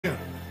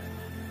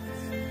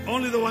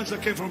Only the ones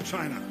that came from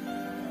China.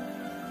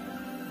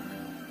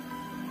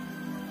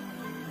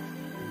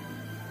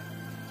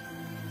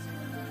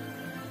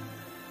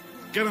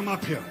 Get them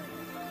up here.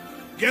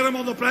 Get them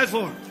on the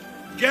platform.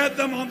 Get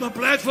them on the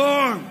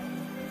platform.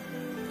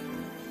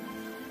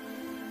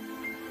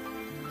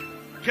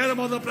 Get them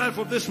on the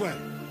platform this way.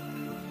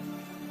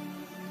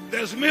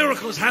 There's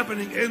miracles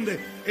happening in the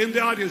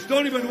audience.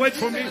 Don't even wait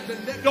for me.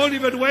 Don't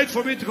even wait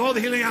for me to call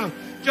the healing out.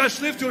 Just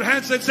lift your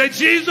hands and say,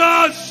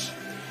 Jesus!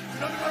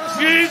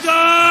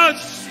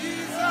 Jesus!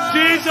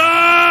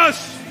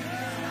 Jesus!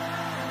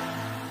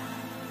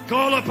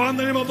 Call upon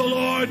the name of the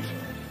Lord.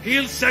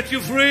 He'll set you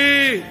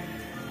free.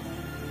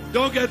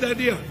 Don't get that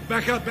near.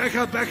 Back up, back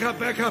up, back up,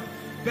 back up.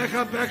 Back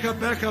up, back up,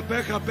 back up,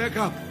 back up, back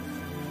up.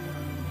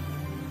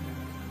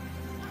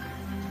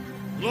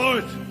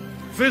 Lord,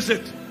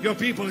 visit your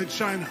people in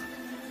China.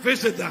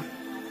 Visit them.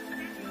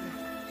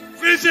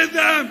 Visit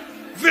them.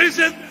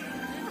 Visit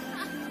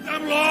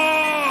them,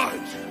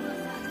 Lord.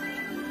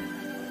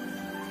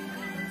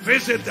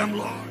 Visit them,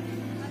 Lord.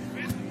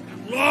 Visit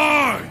them,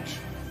 Lord.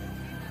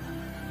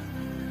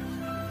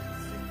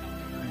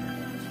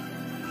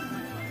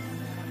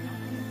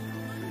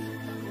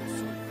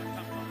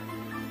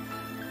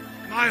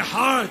 My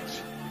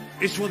heart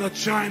is for the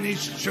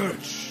Chinese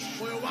church.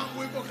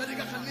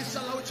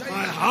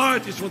 My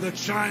heart is for the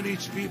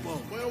Chinese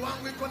people.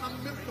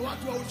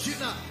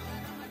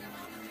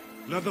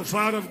 Let the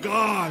fire of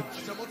God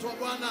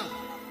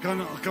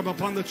come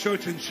upon the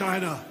church in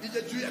China.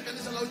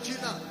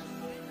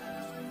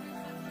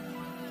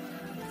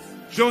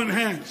 Join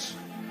hands.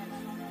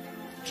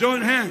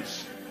 Join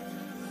hands.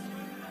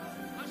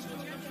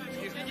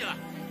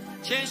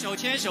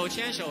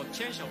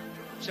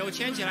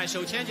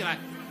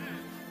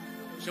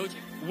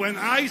 When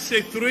I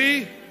say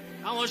 3,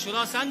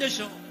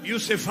 you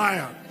say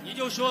fire.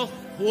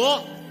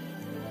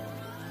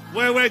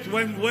 Wait.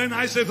 When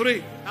I say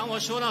 3. 当我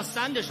说到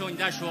3的时候，你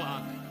再说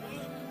啊。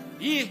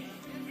1、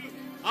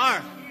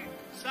2、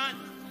3。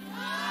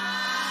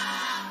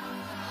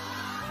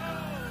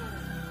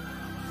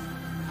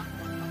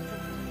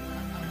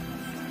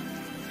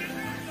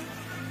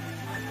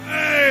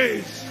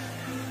Praise.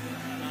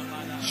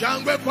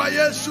 Shangwe kwa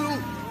Yesu.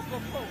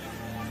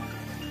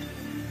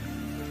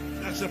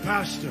 That's a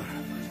pastor.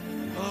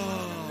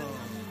 Oh,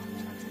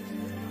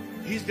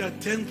 he's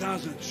got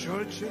 10,000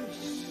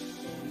 churches.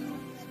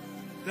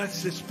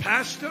 That's his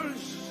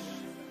pastors.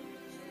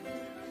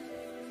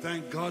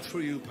 Thank God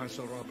for you,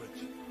 Pastor Robert.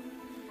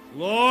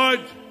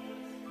 Lord,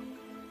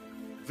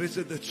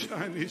 visit the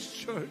Chinese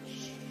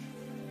church.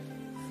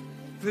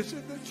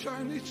 Visit the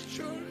Chinese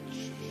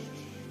church.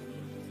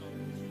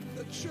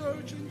 The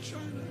church in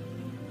China.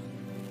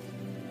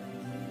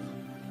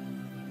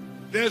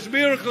 There's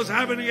miracles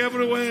happening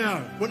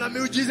everywhere.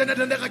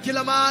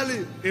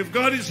 If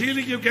God is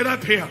healing you, get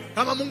up here.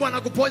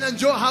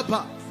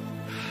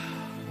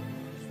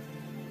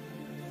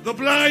 The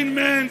blind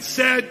man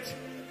said,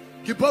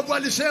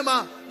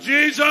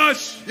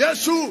 Jesus,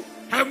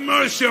 have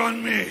mercy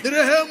on me.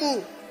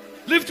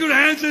 Lift your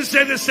hands and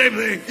say the same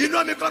thing. Jesus,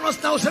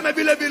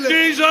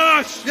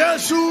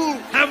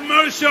 have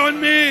mercy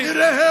on me.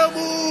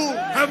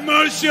 Have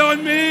mercy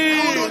on me.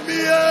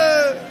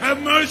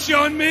 Have mercy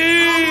on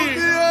me.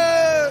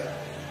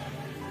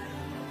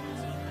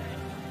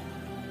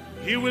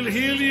 He will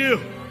heal you.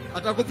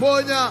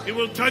 He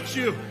will touch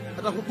you.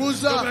 Go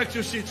back to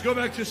your seats. Go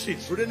back to your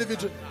seats.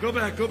 Go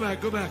back. Go back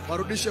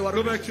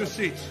to your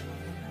seats.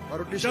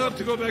 Tell them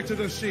to go back to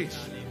their seats.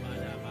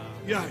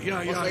 Yeah.